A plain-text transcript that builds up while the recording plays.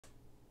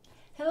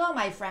Hello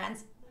my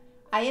friends,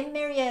 I am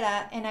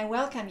Marietta and I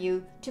welcome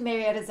you to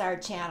Marietta's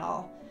Art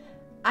channel.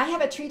 I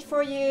have a treat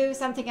for you,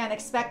 something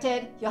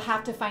unexpected. You'll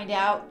have to find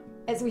out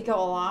as we go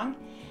along.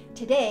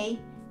 Today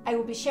I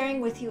will be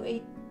sharing with you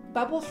a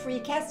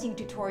bubble-free casting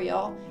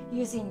tutorial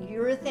using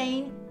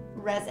urethane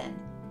resin.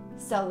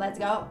 So let's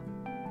go.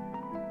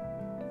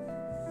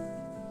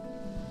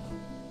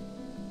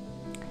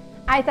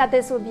 I thought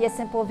this would be a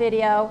simple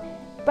video,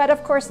 but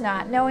of course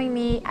not. Knowing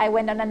me, I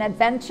went on an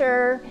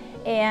adventure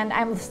and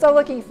I'm still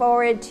looking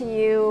forward to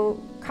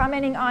you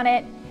commenting on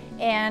it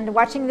and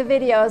watching the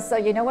videos so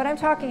you know what I'm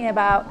talking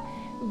about.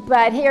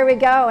 But here we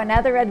go,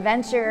 another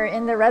adventure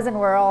in the resin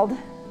world.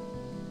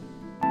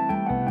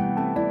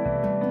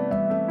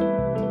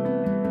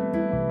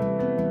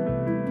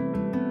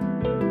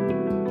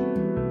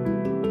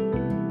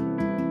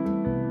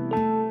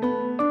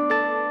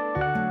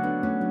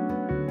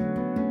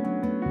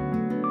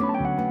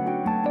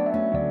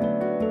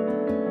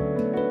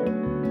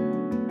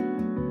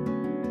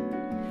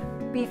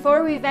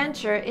 Before we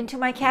venture into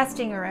my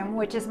casting room,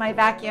 which is my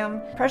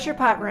vacuum pressure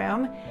pot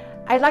room,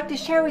 I'd like to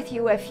share with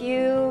you a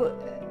few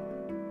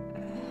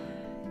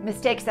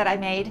mistakes that I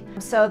made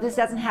so this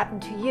doesn't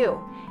happen to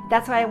you.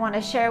 That's why I want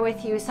to share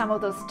with you some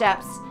of those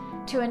steps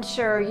to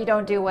ensure you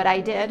don't do what I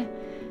did,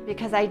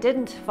 because I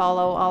didn't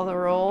follow all the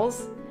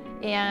rules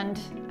and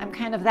I'm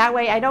kind of that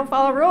way. I don't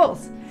follow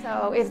rules.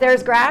 So if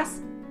there's grass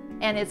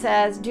and it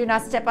says do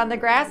not step on the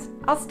grass,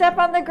 I'll step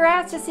on the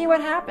grass to see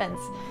what happens.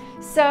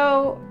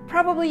 So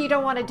probably you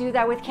don't want to do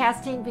that with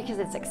casting because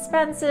it's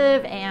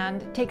expensive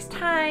and takes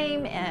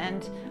time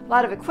and a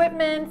lot of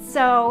equipment,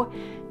 so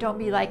don't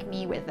be like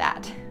me with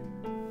that.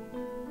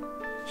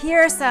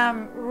 Here are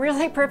some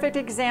really perfect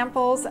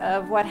examples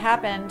of what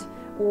happened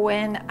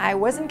when I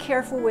wasn't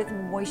careful with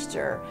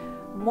moisture.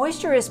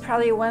 Moisture is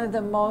probably one of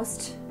the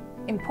most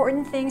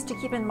important things to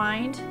keep in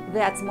mind.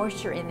 That's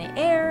moisture in the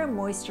air,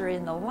 moisture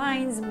in the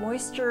lines,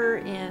 moisture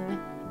in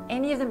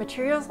any of the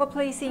materials we're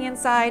placing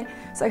inside.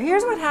 So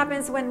here's what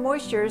happens when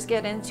moistures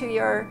get into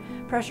your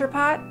pressure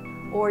pot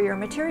or your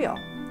material.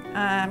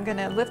 I'm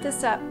gonna lift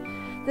this up.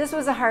 This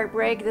was a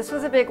heartbreak. This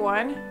was a big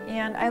one.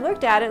 And I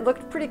looked at it,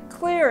 looked pretty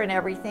clear and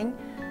everything.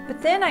 But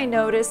then I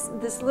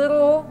noticed this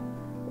little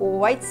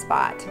white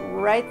spot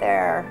right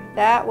there.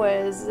 That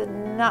was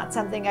not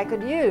something I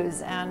could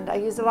use. And I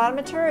used a lot of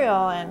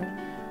material and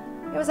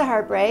it was a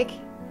heartbreak.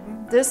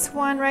 This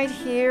one right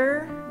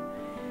here,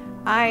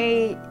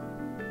 I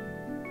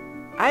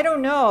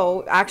don't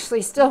know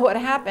actually still what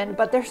happened,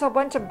 but there's a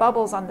bunch of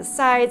bubbles on the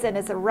sides and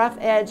it's a rough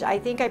edge. I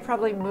think I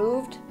probably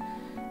moved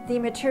the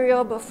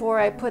material before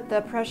I put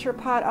the pressure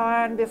pot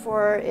on,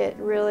 before it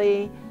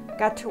really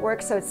got to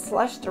work, so it's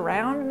slushed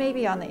around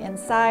maybe on the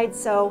inside.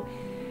 So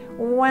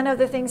one of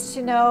the things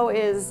to know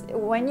is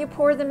when you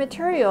pour the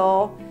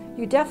material,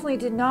 you definitely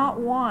do not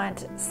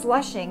want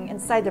slushing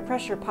inside the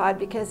pressure pot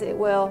because it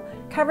will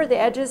cover the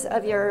edges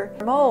of your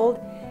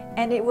mold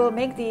and it will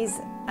make these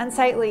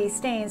unsightly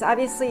stains.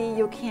 Obviously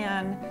you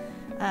can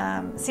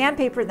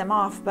sandpaper them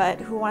off, but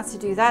who wants to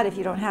do that if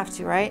you don't have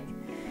to, right?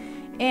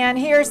 And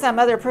here are some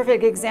other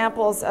perfect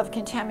examples of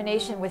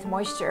contamination with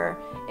moisture.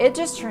 It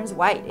just turns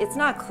white. It's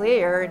not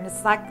clear and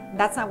it's like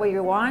that's not what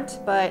you want,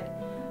 but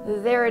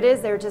there it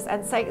is. They're just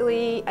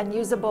unsightly,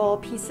 unusable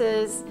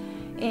pieces.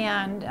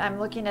 And I'm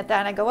looking at that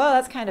and I go, well,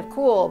 that's kind of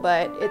cool,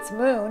 but it's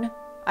moon.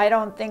 I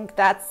don't think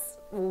that's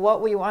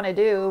what we want to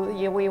do.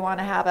 We want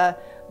to have a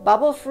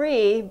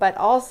bubble-free, but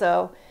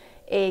also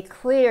a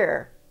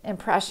clear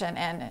impression,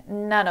 and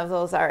none of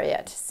those are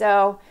it.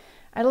 So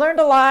I learned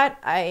a lot.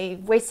 I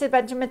wasted a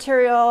bunch of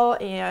material,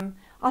 and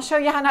I'll show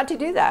you how not to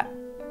do that.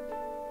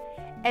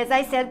 As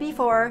I said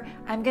before,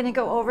 I'm going to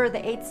go over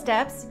the 8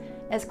 steps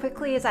as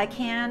quickly as I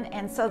can,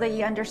 and so that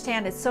you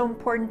understand it's so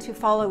important to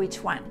follow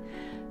each one.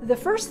 The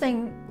first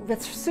thing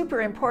that's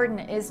super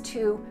important is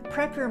to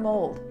prep your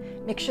mold.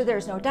 Make sure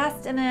there's no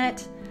dust in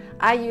it.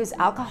 I use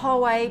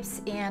alcohol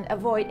wipes and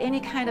avoid any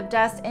kind of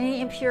dust,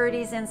 any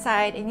impurities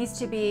inside. It needs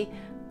to be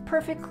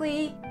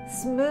perfectly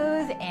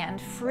smooth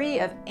and free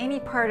of any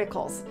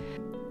particles.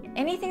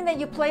 Anything that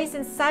you place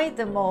inside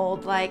the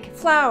mold, like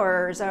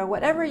flowers or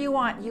whatever you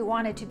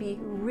want it to be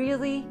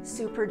really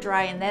super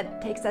dry, and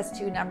that takes us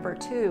to number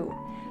 2.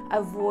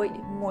 Avoid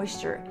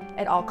moisture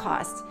at all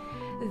costs.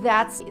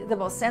 That's the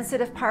most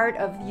sensitive part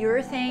of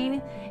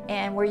urethane,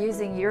 and we're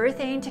using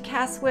urethane to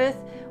cast with,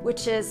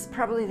 which is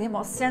probably the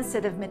most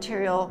sensitive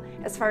material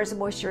as far as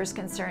moisture is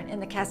concerned in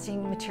the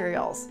casting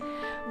materials.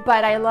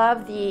 But I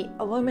love the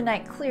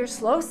Aluminite Clear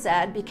Slow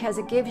Set because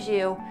it gives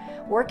you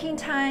working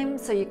time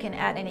so you can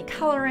add any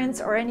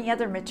colorants or any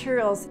other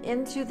materials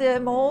into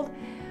the mold,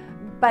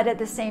 but at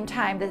the same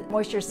time the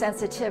moisture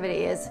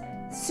sensitivity is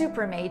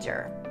super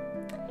major.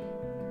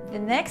 The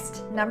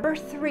next, number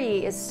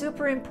 3, is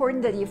super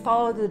important that you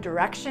follow the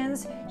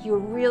directions. You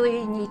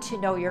really need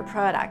to know your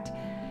product.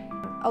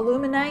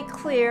 Aluminite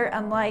Clear,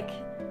 unlike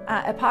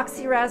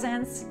epoxy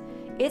resins,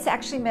 it's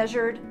actually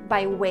measured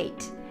by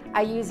weight.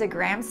 I use a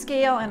gram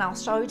scale, and I'll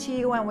show it to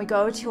you when we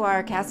go to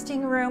our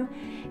casting room.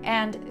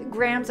 And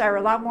grams are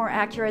a lot more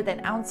accurate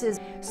than ounces.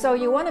 So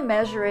you want to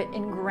measure it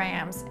in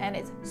grams, and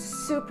it's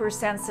super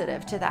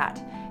sensitive to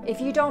that. If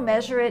you don't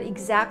measure it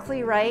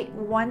exactly right,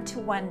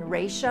 1-to-1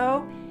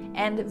 ratio,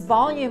 and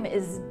volume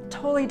is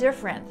totally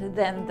different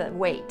than the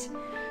weight.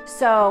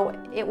 So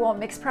it won't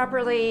mix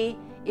properly,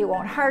 it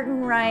won't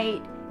harden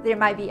right. There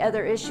might be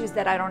other issues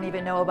that I don't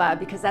even know about,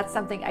 because that's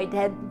something I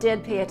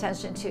did pay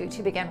attention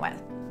to begin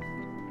with.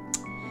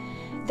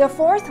 The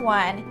fourth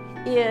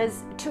one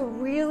is to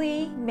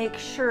really make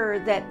sure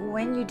that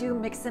when you do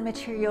mix the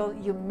material,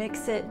 you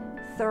mix it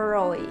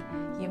thoroughly.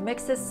 You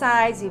mix the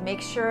sides, you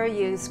make sure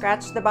you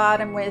scratch the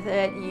bottom with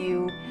it.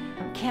 You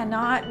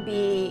cannot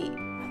be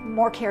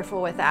more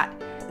careful with that.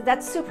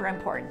 That's super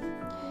important.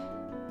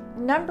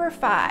 Number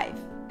 5,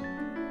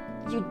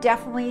 you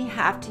definitely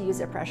have to use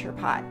a pressure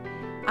pot.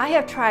 I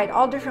have tried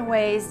all different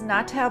ways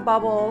not to have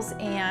bubbles,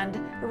 and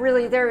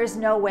really there is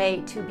no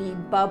way to be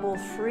bubble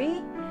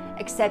free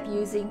except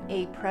using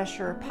a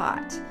pressure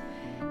pot.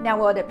 Now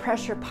what a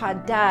pressure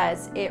pot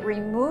does, it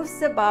removes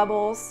the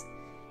bubbles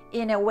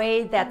in a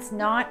way that's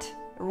not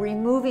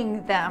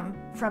removing them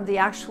from the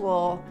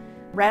actual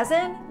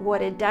resin.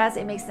 What it does,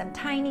 it makes them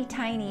tiny,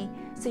 tiny,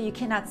 so you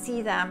cannot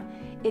see them.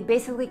 It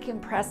basically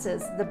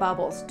compresses the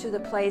bubbles to the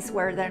place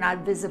where they're not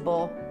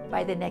visible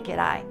by the naked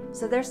eye.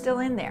 So they're still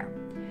in there.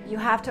 You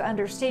have to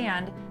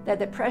understand that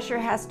the pressure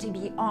has to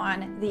be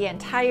on the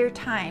entire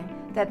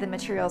time that the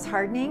material is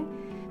hardening,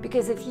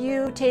 because if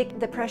you take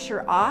the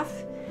pressure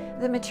off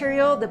the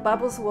material, the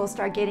bubbles will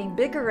start getting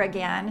bigger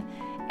again,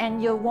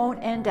 and you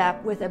won't end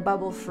up with a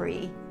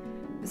bubble-free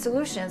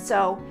solution.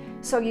 So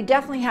you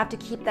definitely have to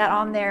keep that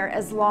on there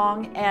as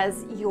long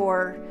as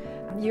your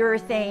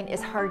urethane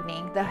is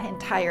hardening the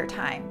entire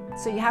time.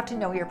 So you have to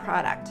know your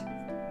product.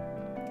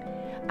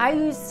 I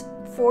use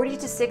 40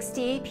 to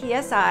 60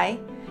 psi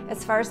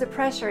as far as the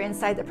pressure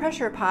inside the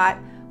pressure pot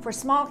for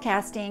small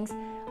castings.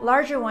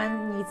 Larger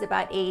one needs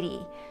about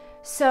 80.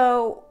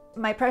 So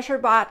my pressure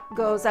pot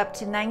goes up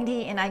to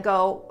 90, and I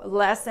go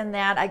less than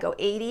that, I go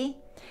 80.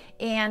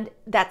 And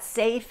that's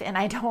safe, and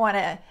I don't want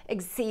to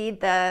exceed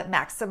the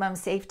maximum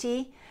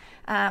safety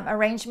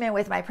arrangement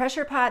with my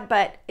pressure pot,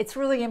 but it's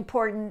really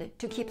important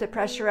to keep the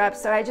pressure up.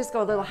 So I just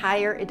go a little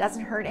higher. It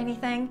doesn't hurt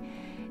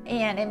anything,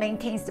 and it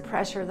maintains the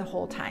pressure the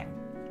whole time.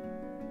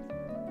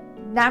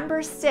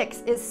 Number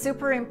 6 is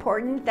super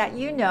important that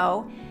you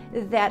know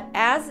that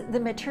as the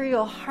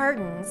material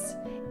hardens,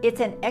 it's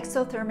an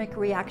exothermic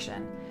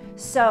reaction.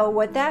 So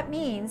what that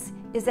means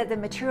is that the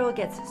material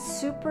gets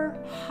super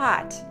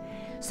hot.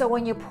 So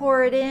when you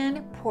pour it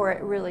in, pour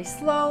it really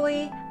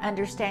slowly,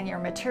 understand your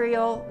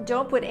material.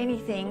 Don't put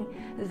anything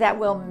that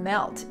will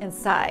melt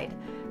inside,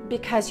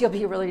 because you'll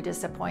be really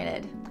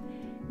disappointed.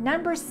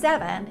 Number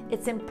 7,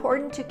 it's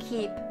important to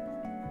keep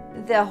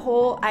the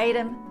whole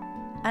item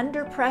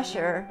under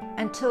pressure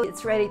until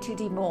it's ready to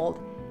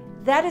demold.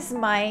 That is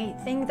my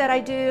thing that I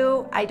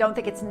do. I don't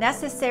think it's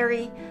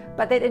necessary,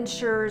 but it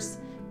ensures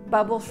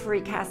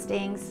bubble-free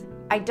castings.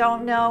 I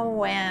don't know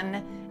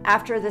when,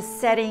 after the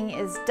setting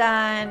is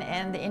done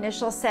and the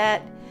initial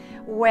set,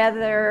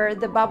 whether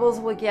the bubbles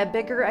will get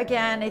bigger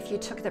again if you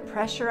took the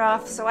pressure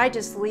off. So I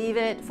just leave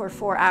it for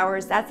 4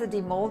 hours. That's the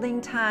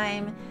demolding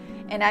time,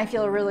 and I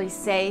feel really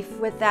safe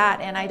with that,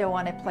 and I don't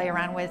want to play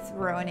around with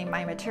ruining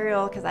my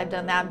material, because I've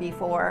done that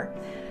before.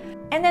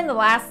 And then the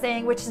last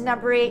thing, which is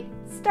number 8,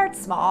 start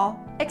small,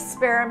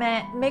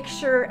 experiment, make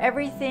sure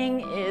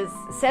everything is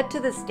set to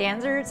the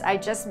standards I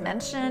just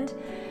mentioned.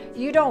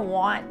 You don't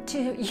want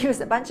to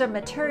use a bunch of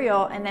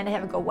material and then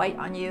have it go white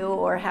on you,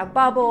 or have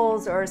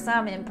bubbles or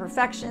some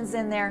imperfections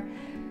in there.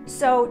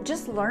 So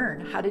just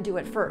learn how to do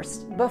it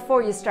first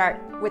before you start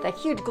with a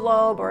huge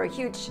globe or a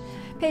huge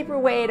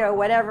paperweight or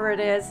whatever it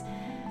is.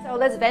 So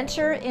let's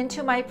venture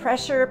into my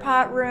pressure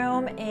pot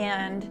room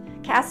and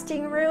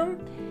casting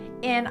room,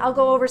 and I'll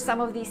go over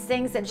some of these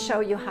things and show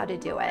you how to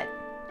do it.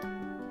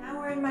 Now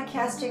we're in my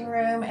casting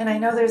room, and I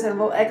know there's a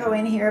little echo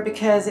in here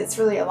because it's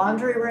really a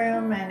laundry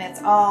room and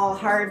it's all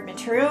hard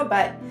material,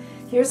 but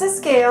here's a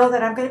scale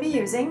that I'm going to be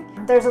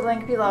using. There's a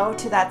link below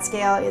to that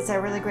scale. It's a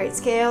really great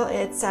scale.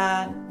 It's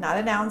not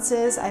in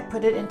ounces. I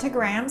put it into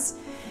grams.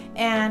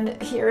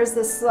 And here's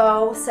the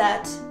slow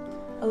set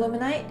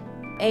aluminite,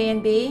 A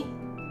and B,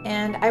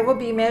 and I will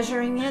be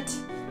measuring it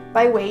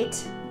by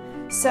weight.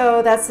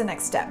 So that's the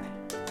next step.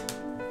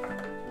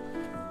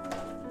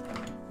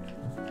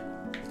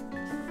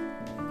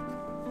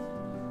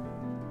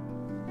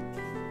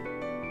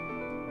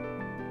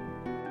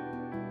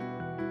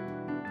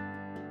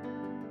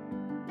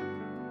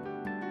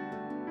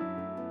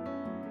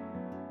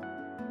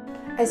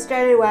 I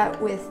started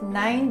out with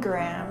 9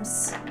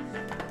 grams,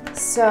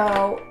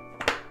 so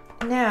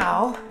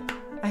now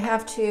I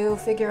have to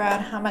figure out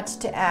how much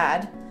to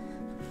add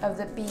of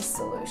the B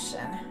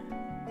solution.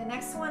 The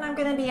next one I'm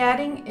going to be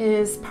adding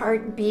is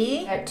part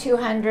B at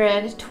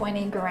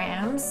 220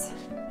 grams,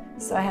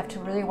 so I have to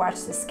really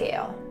watch the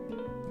scale.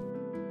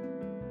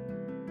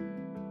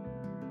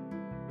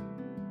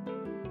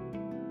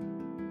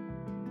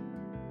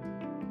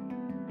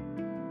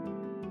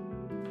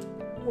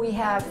 We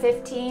have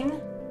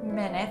 15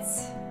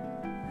 minutes.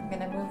 I'm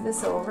going to move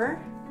this over.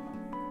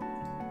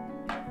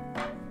 All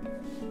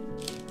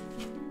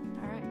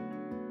right.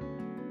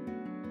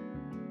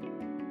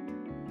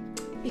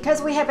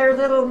 Because we have very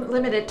little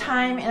limited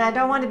time and I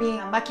don't want to be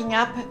mucking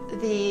up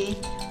the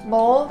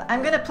mold,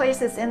 I'm going to place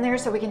this in there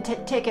so we can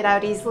take it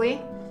out easily.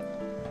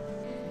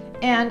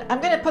 And I'm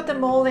going to put the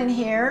mold in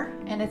here,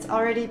 and it's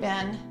already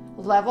been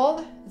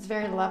leveled. It's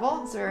very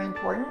level. It's very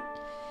important.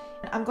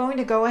 I'm going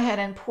to go ahead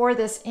and pour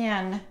this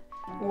in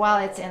while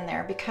it's in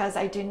there because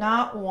I do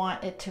not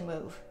want it to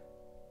move.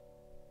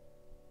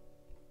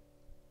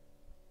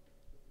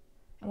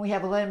 And we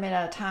have a little bit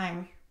of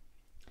time.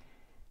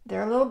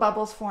 There are little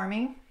bubbles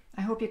forming.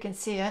 I hope you can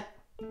see it.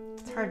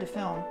 It's hard to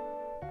film.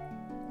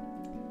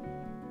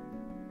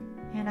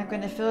 And I'm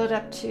going to fill it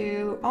up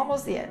to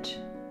almost the edge.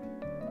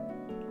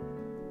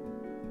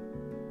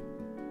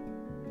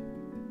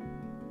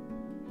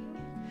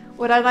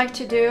 What I like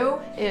to do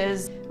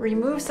is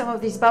remove some of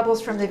these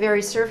bubbles from the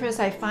very surface.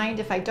 I find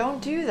if I don't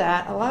do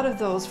that, a lot of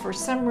those for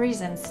some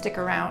reason stick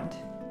around.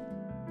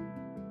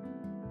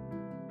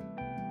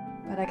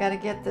 But I got to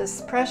get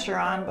this pressure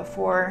on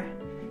before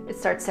it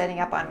starts setting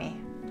up on me.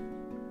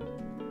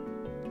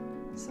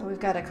 So we've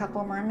got a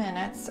couple more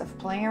minutes of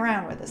playing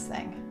around with this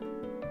thing.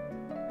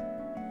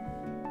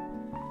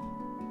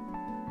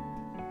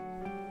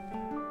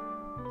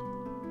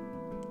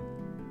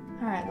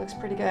 All right, looks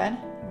pretty good.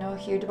 No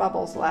huge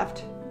bubbles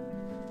left.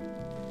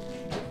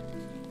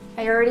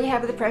 I already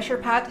have the pressure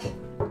pot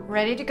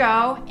ready to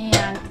go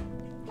and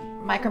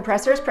my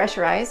compressor is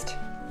pressurized.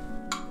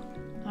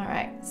 All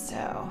right,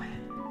 so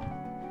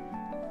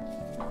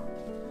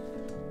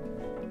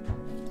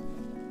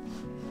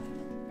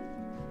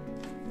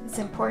it's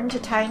important to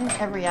tighten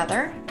every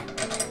other.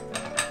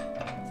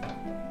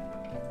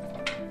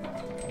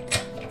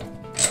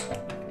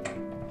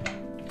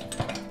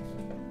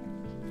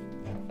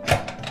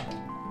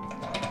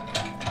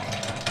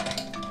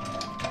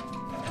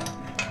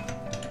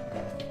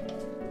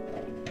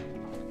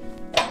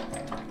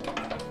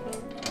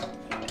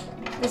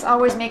 This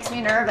always makes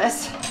me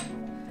nervous.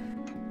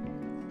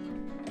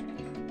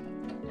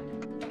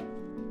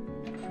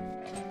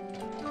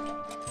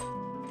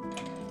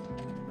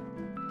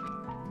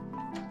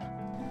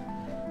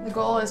 The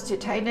goal is to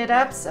tighten it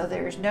up so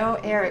there's no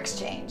air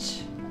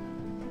exchange.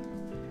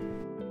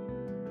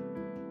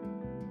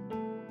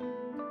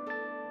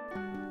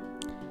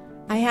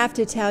 I have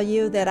to tell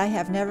you that I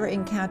have never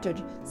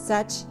encountered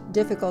such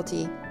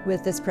difficulty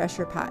with this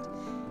pressure pot.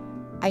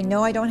 I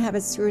know I don't have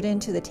it screwed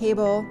into the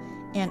table,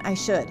 and I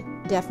should.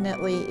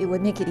 Definitely, it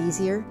would make it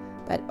easier,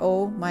 but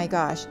oh my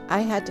gosh, I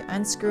had to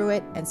unscrew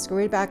it and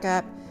screw it back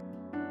up.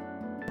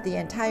 The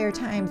entire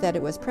time that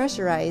it was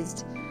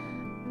pressurized,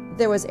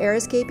 there was air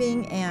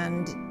escaping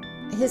and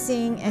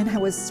hissing, and I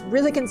was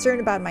really concerned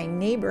about my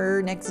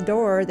neighbor next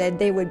door that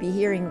they would be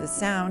hearing the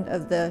sound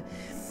of the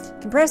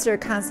compressor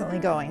constantly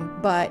going.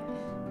 But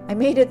I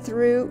made it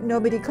through.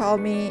 Nobody called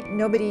me.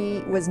 Nobody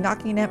was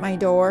knocking at my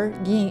door,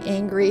 being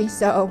angry.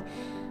 So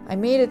I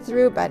made it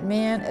through, but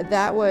man,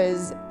 that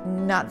was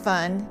not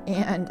fun,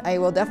 and I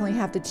will definitely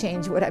have to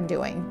change what I'm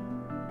doing.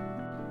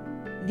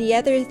 The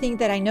other thing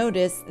that I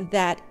noticed,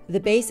 that the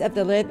base of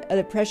the lid of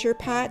the pressure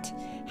pot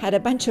had a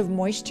bunch of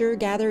moisture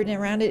gathered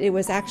around it. It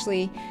was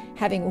actually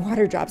having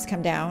water drops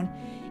come down,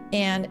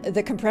 and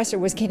the compressor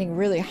was getting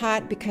really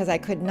hot because I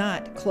could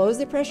not close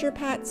the pressure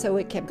pot, so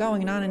it kept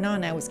going on and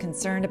on. I was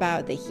concerned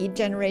about the heat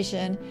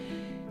generation.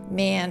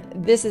 Man,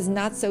 this is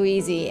not so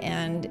easy,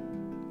 and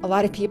a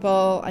lot of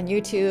people on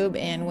YouTube,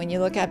 and when you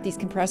look up these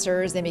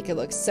compressors, they make it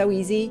look so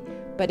easy,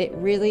 but it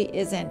really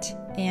isn't.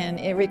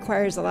 And it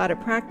requires a lot of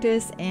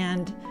practice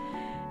and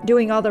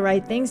doing all the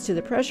right things to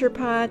the pressure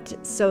pot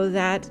so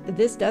that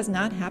this does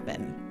not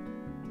happen.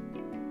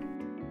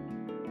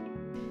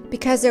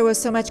 Because there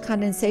was so much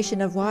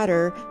condensation of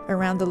water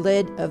around the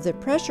lid of the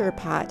pressure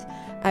pot,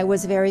 I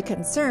was very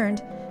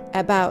concerned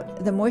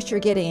about the moisture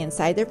getting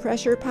inside the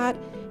pressure pot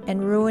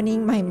and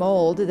ruining my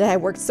mold that I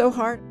worked so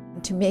hard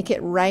to make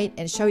it right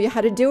and show you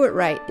how to do it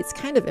right. It's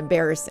kind of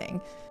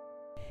embarrassing.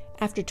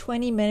 After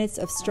 20 minutes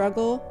of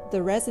struggle,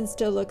 the resin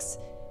still looks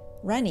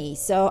runny,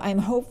 so I'm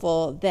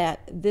hopeful that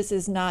this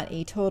is not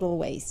a total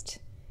waste.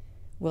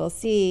 We'll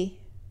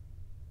see.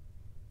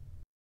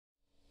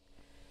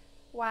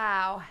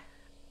 Wow,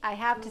 I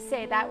have to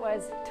say that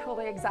was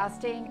totally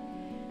exhausting.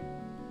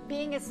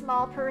 Being a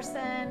small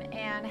person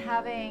and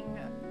having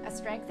a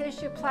strength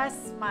issue,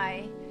 plus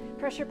my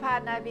pressure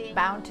pot not being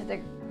bound to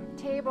the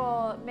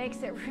table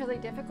makes it really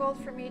difficult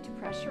for me to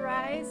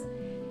pressurize.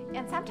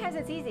 And sometimes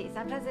it's easy,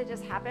 sometimes it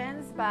just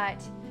happens, but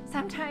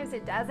sometimes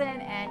it doesn't,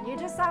 and you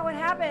just saw what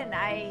happened.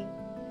 I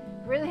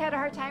really had a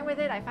hard time with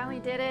it. I finally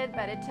did it,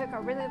 but it took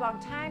a really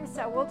long time,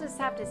 so we'll just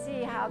have to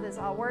see how this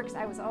all works.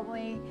 I was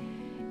only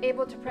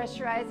able to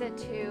pressurize it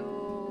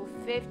to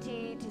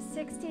 50 to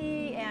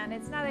 60, and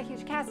it's not a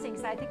huge casting,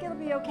 so I think it'll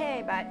be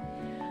okay, but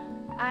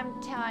I'm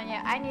telling you,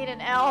 I need an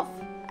elf.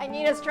 I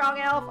need a strong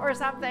elf or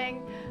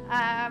something.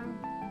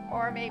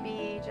 Or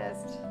maybe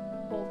just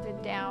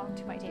bolted down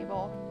to my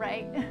table,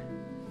 right?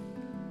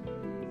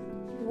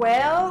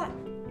 Well,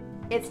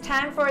 it's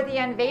time for the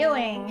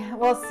unveiling.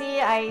 We'll see,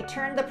 I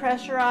turned the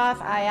pressure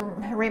off. I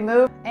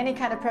removed any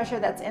kind of pressure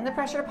that's in the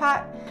pressure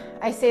pot.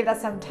 I saved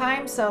that some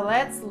time, so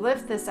let's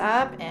lift this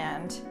up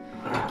and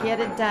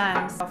get it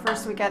done. So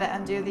first we gotta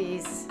undo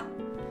these.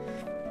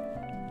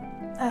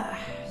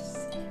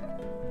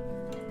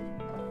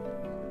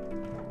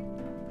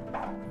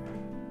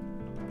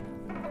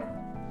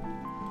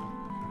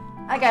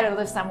 I gotta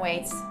lift some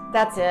weights.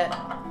 That's it,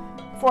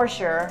 for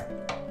sure.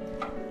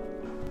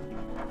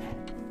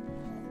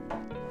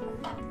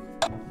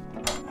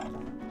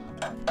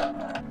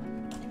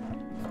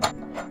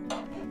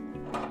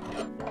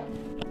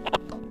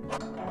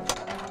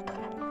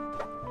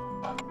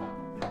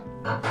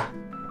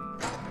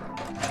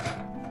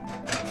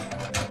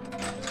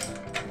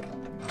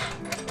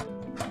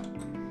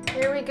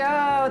 Here we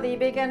go, the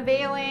big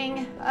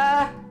unveiling.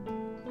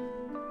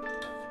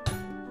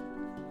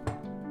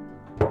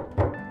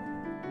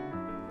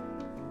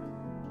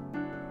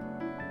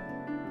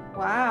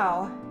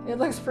 Wow, it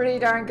looks pretty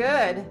darn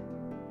good.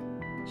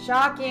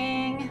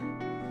 Shocking.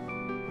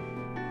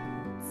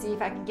 Let's see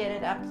if I can get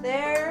it up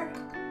there.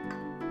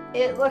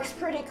 It looks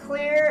pretty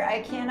clear.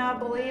 I cannot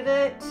believe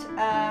it.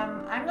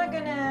 I'm not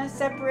gonna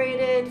separate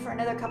it for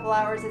another couple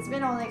hours. It's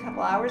been only a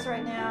couple hours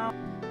right now.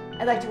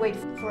 I'd like to wait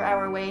for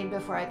our wait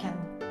before I can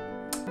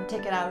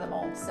take it out of the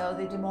mold. So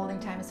the demolding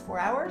time is 4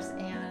 hours,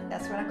 and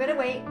that's when I'm gonna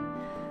wait,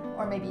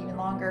 or maybe even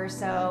longer,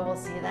 so we'll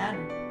see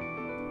then.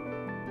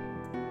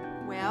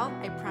 Well,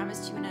 I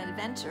promised you an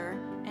adventure,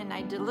 and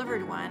I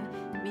delivered one.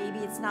 Maybe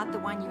it's not the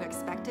one you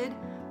expected,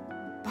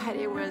 but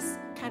it was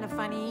kind of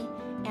funny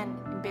and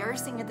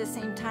embarrassing at the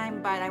same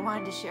time, but I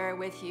wanted to share it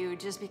with you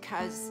just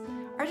because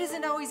art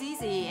isn't always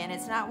easy, and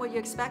it's not what you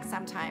expect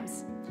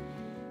sometimes.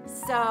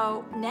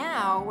 So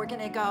now we're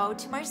gonna go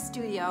to my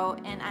studio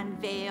and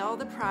unveil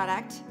the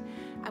product.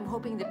 I'm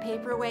hoping the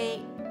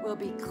paperweight will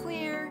be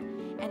clear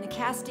and the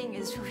casting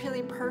is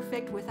really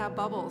perfect without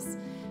bubbles.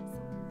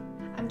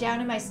 I'm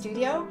down in my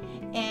studio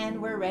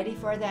and we're ready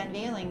for the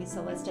unveiling,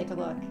 so let's take a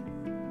look.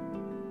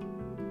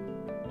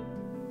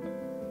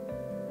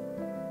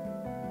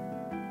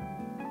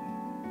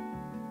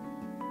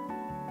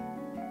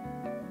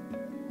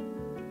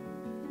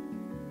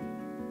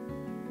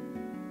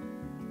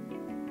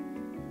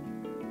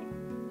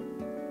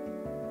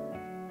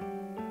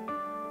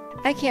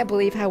 I can't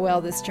believe how well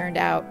this turned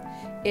out.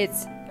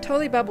 It's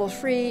totally bubble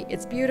free,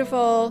 it's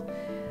beautiful.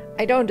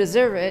 I don't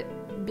deserve it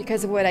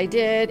because of what I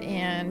did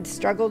and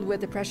struggled with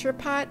the pressure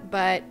pot,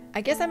 but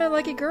I guess I'm a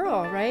lucky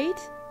girl, right?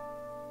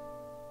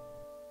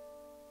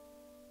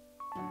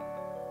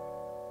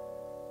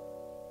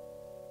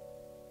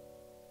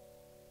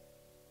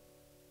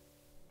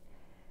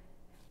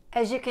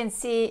 As you can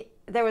see,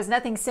 there was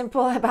nothing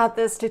simple about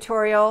this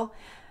tutorial.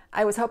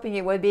 I was hoping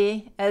it would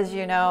be, as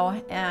you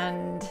know,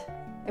 and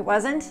it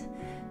wasn't.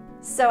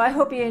 So I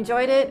hope you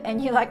enjoyed it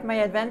and you liked my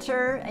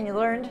adventure and you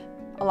learned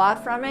a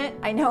lot from it.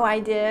 I know I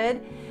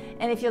did.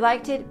 And if you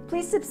liked it,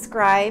 please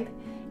subscribe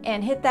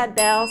and hit that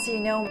bell so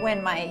you know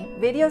when my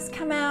videos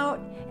come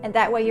out, and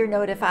that way you're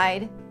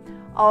notified.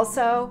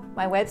 Also,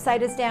 my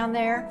website is down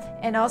there,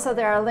 and also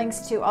there are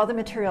links to all the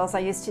materials I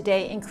used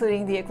today,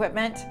 including the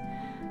equipment.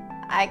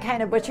 I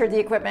kind of butchered the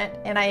equipment,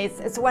 and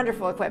it's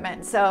wonderful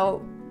equipment.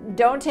 So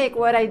don't take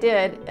what I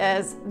did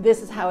as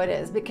this is how it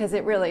is, because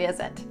it really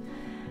isn't.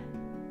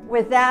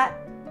 With that,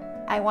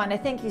 I want to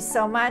thank you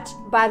so much.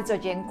 Bardzo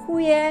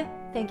dziękuję.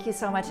 Thank you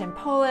so much in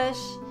Polish.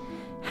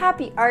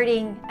 Happy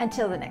arting.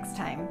 Until the next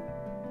time.